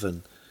to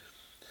heaven.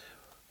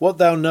 What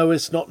thou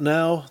knowest not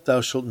now, thou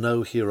shalt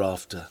know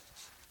hereafter.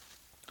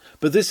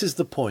 But this is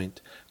the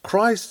point.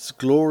 Christ's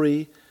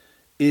glory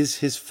is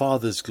his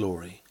Father's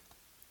glory.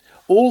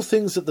 All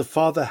things that the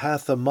Father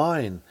hath are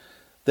mine.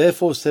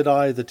 Therefore said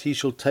I, that he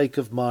shall take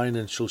of mine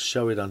and shall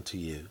show it unto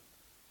you.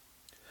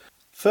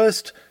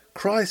 First,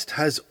 Christ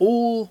has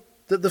all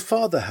that the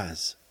Father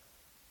has.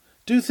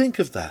 Do think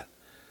of that.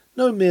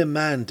 No mere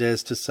man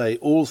dares to say,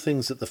 all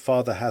things that the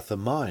Father hath are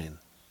mine.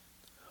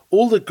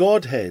 All the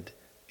Godhead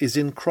is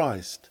in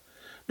Christ.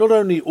 Not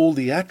only all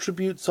the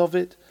attributes of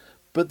it,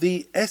 but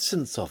the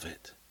essence of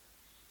it.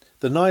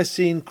 The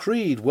Nicene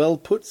Creed well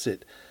puts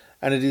it,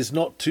 and it is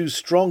not too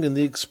strong in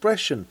the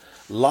expression,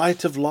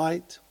 light of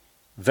light,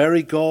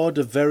 very God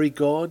of very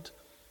God,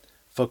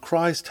 for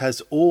Christ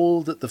has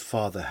all that the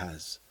Father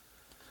has.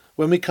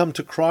 When we come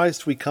to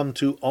Christ, we come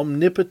to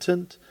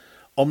omnipotent,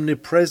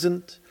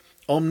 omnipresent,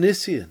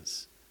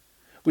 omniscience.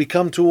 We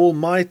come to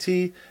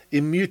almighty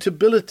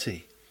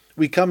immutability.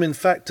 We come, in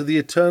fact, to the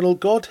eternal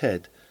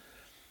Godhead.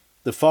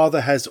 The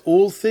Father has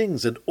all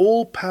things, and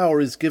all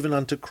power is given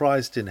unto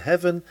Christ in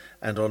heaven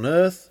and on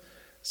earth,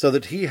 so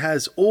that he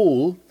has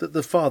all that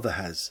the Father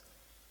has.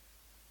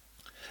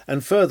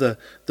 And further,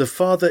 the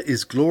Father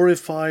is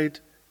glorified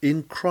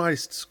in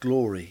Christ's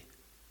glory.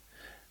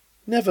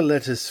 Never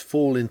let us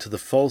fall into the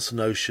false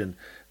notion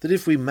that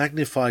if we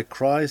magnify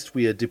Christ,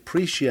 we are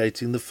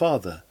depreciating the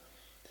Father.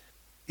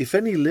 If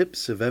any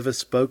lips have ever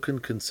spoken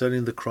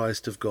concerning the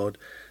Christ of God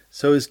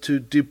so as to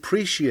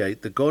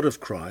depreciate the God of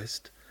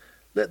Christ,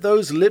 let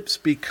those lips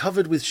be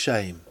covered with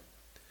shame.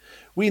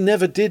 We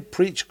never did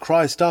preach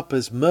Christ up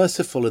as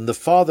merciful and the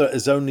Father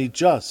as only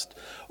just,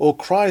 or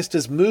Christ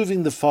as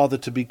moving the Father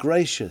to be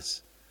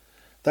gracious.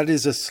 That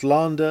is a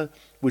slander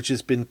which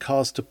has been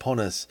cast upon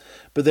us,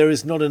 but there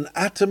is not an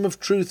atom of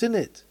truth in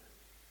it.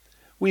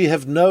 We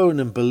have known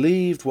and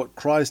believed what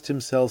Christ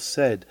himself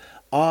said,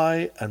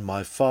 I and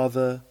my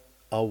Father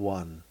are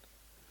one.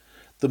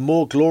 The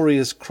more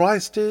glorious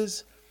Christ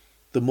is,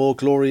 the more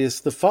glorious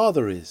the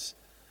Father is.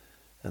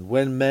 And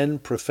when men,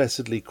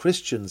 professedly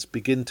Christians,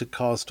 begin to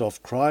cast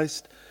off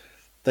Christ,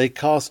 they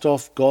cast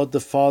off God the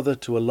Father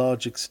to a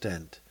large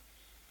extent.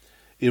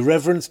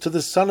 Irreverence to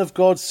the Son of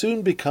God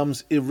soon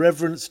becomes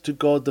irreverence to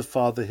God the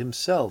Father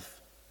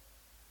himself.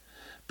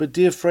 But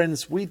dear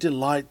friends, we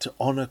delight to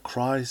honour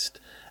Christ,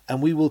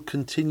 and we will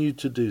continue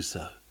to do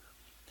so.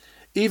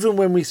 Even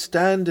when we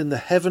stand in the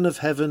heaven of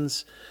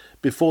heavens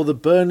before the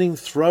burning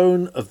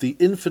throne of the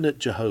infinite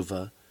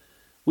Jehovah,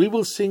 we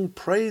will sing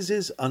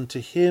praises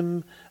unto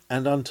him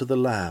and unto the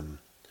Lamb,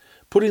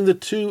 putting the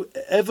two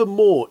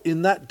evermore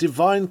in that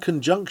divine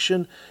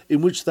conjunction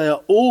in which they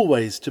are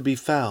always to be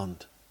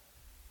found.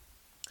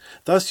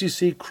 Thus you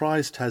see,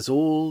 Christ has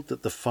all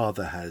that the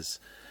Father has,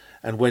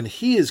 and when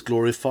he is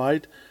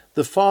glorified,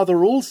 the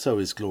Father also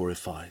is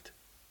glorified.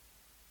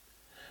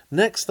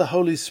 Next, the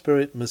Holy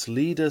Spirit must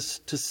lead us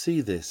to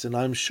see this, and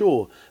I am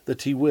sure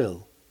that he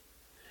will.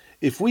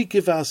 If we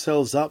give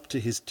ourselves up to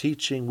his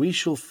teaching, we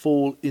shall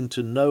fall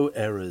into no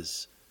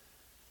errors.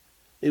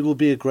 It will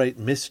be a great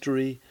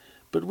mystery,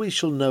 but we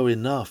shall know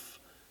enough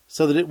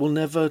so that it will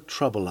never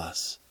trouble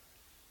us.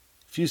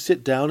 If you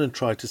sit down and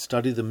try to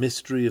study the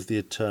mystery of the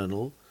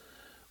eternal,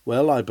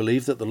 well, I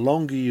believe that the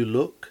longer you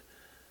look,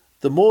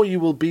 the more you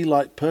will be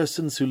like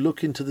persons who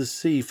look into the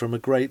sea from a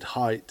great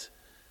height,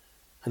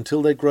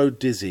 until they grow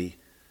dizzy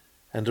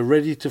and are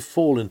ready to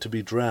fall and to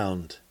be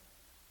drowned.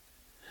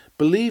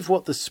 Believe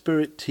what the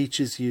Spirit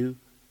teaches you,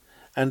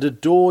 and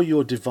adore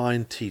your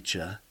divine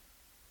teacher.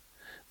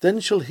 Then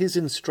shall his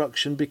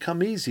instruction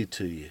become easy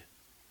to you.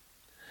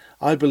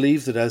 I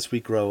believe that as we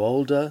grow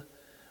older,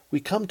 we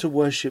come to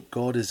worship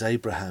God as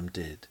Abraham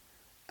did,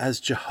 as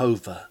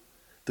Jehovah,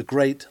 the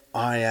great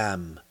I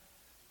Am.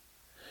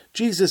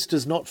 Jesus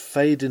does not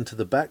fade into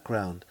the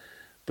background,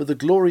 but the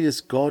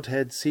glorious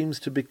Godhead seems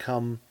to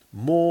become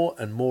more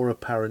and more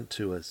apparent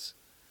to us.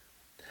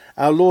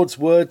 Our Lord's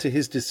word to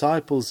his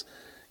disciples,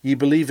 ye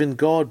believe in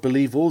God,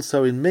 believe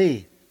also in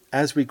me,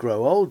 as we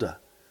grow older,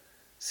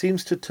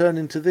 seems to turn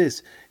into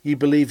this, ye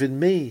believe in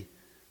me,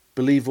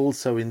 believe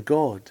also in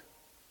God.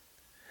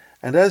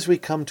 And as we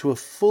come to a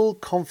full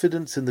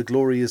confidence in the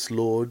glorious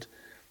Lord,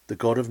 the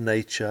God of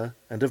nature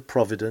and of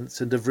providence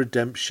and of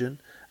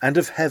redemption and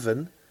of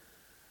heaven,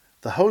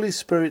 The Holy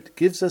Spirit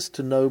gives us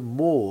to know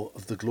more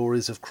of the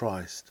glories of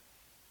Christ.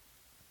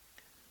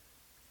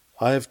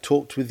 I have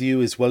talked with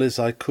you as well as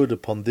I could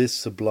upon this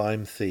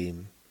sublime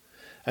theme,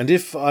 and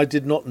if I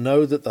did not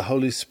know that the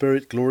Holy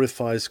Spirit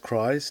glorifies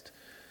Christ,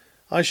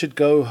 I should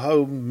go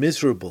home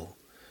miserable,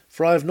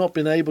 for I have not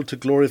been able to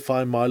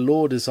glorify my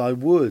Lord as I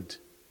would.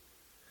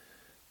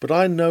 But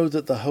I know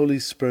that the Holy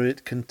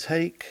Spirit can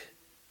take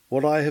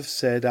what I have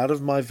said out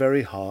of my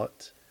very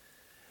heart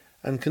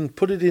and can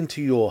put it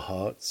into your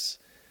hearts,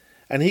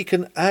 and he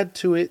can add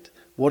to it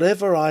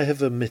whatever I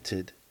have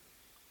omitted.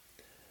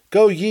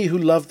 Go ye who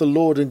love the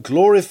Lord and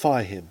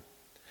glorify him.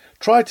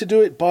 Try to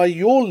do it by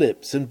your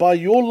lips and by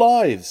your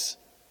lives.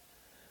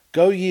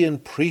 Go ye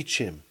and preach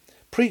him,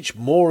 preach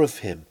more of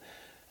him,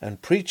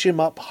 and preach him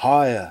up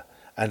higher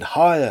and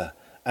higher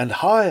and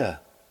higher.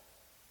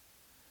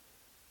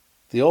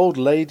 The old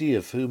lady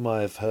of whom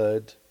I have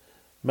heard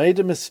made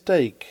a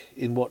mistake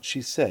in what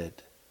she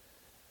said,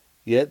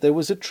 yet there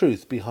was a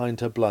truth behind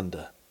her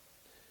blunder.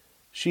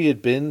 She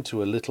had been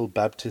to a little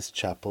Baptist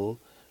chapel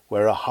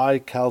where a high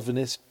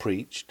Calvinist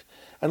preached,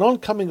 and on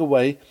coming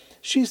away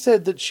she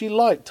said that she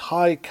liked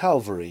high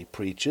Calvary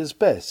preachers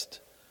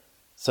best.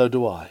 So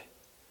do I.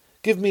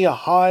 Give me a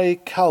high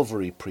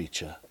Calvary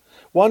preacher,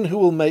 one who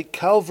will make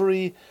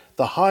Calvary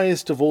the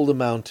highest of all the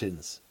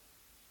mountains.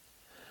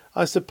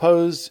 I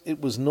suppose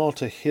it was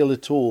not a hill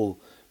at all,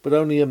 but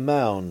only a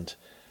mound.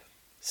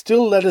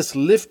 Still let us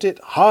lift it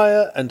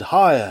higher and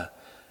higher,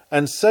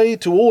 and say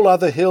to all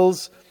other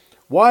hills,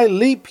 Why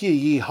leap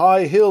ye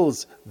high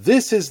hills?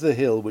 This is the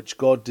hill which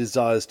God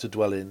desires to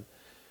dwell in.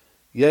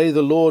 Yea,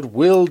 the Lord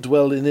will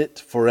dwell in it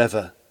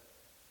forever.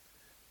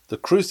 The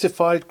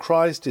crucified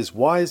Christ is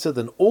wiser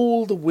than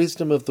all the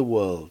wisdom of the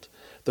world.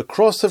 The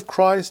cross of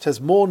Christ has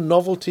more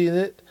novelty in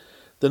it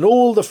than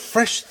all the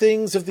fresh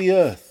things of the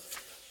earth.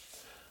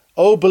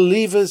 O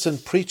believers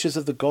and preachers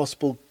of the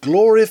gospel,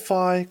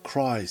 glorify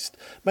Christ.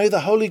 May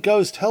the Holy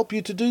Ghost help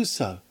you to do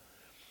so.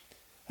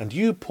 And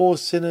you poor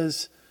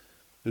sinners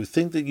who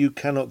think that you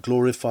cannot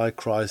glorify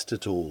Christ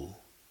at all,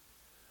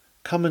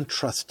 come and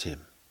trust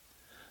him.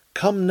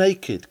 Come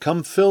naked,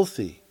 come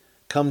filthy,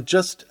 come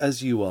just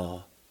as you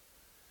are,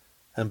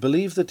 and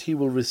believe that he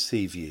will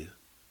receive you,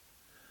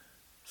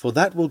 for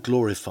that will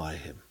glorify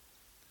him.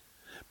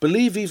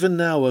 Believe even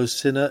now, O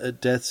sinner at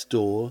death's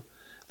door,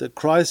 that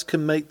Christ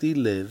can make thee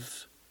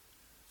live,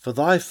 for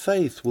thy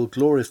faith will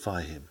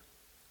glorify him.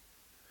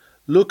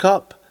 Look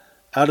up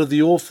out of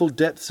the awful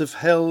depths of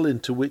hell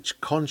into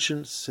which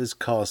conscience has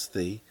cast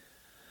thee,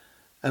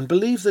 and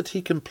believe that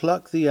he can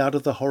pluck thee out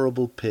of the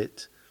horrible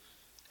pit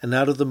and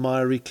out of the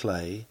miry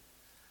clay,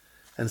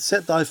 and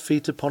set thy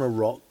feet upon a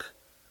rock,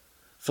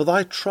 for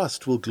thy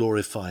trust will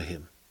glorify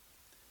him.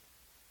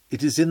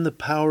 It is in the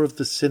power of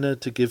the sinner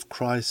to give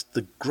Christ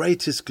the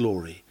greatest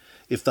glory,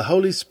 if the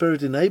Holy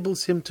Spirit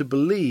enables him to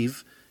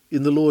believe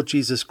in the Lord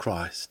Jesus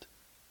Christ.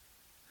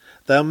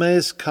 Thou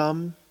mayest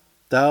come,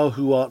 thou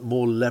who art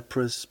more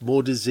leprous,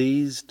 more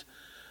diseased,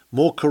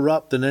 more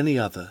corrupt than any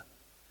other,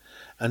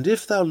 and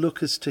if thou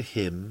lookest to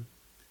him,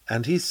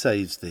 and he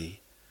saves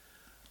thee,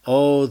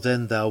 oh,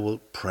 then thou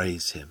wilt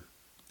praise him.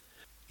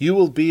 You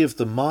will be of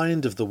the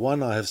mind of the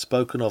one I have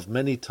spoken of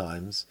many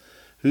times,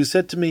 who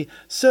said to me,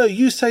 Sir,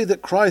 you say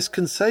that Christ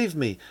can save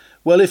me.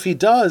 Well, if he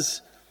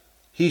does,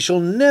 he shall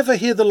never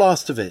hear the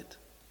last of it.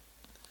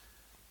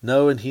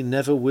 No, and he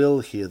never will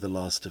hear the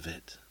last of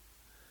it.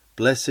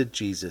 Blessed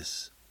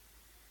Jesus,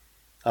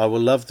 I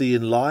will love thee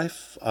in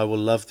life, I will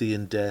love thee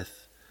in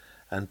death,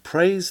 and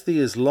praise thee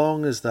as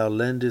long as thou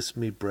lendest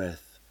me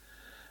breath,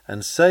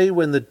 and say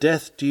when the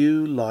death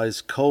dew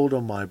lies cold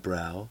on my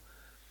brow,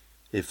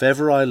 if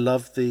ever I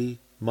love thee,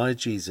 my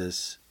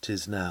Jesus,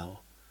 'tis now.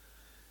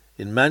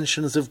 In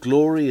mansions of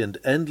glory and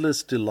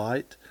endless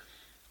delight,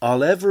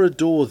 I'll ever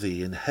adore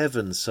thee in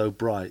heaven so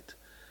bright.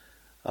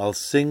 I'll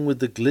sing with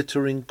the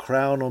glittering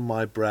crown on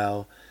my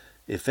brow,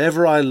 if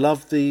ever I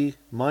love thee,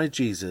 my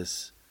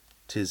Jesus,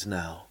 'tis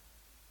now.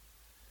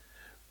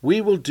 We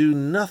will do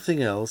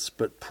nothing else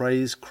but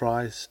praise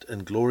Christ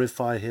and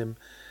glorify him,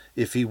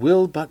 if he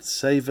will but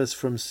save us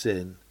from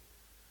sin.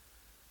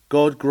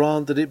 God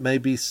grant that it may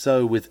be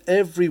so with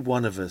every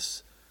one of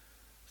us,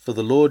 for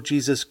the Lord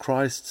Jesus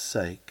Christ's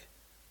sake.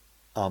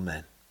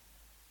 Amen.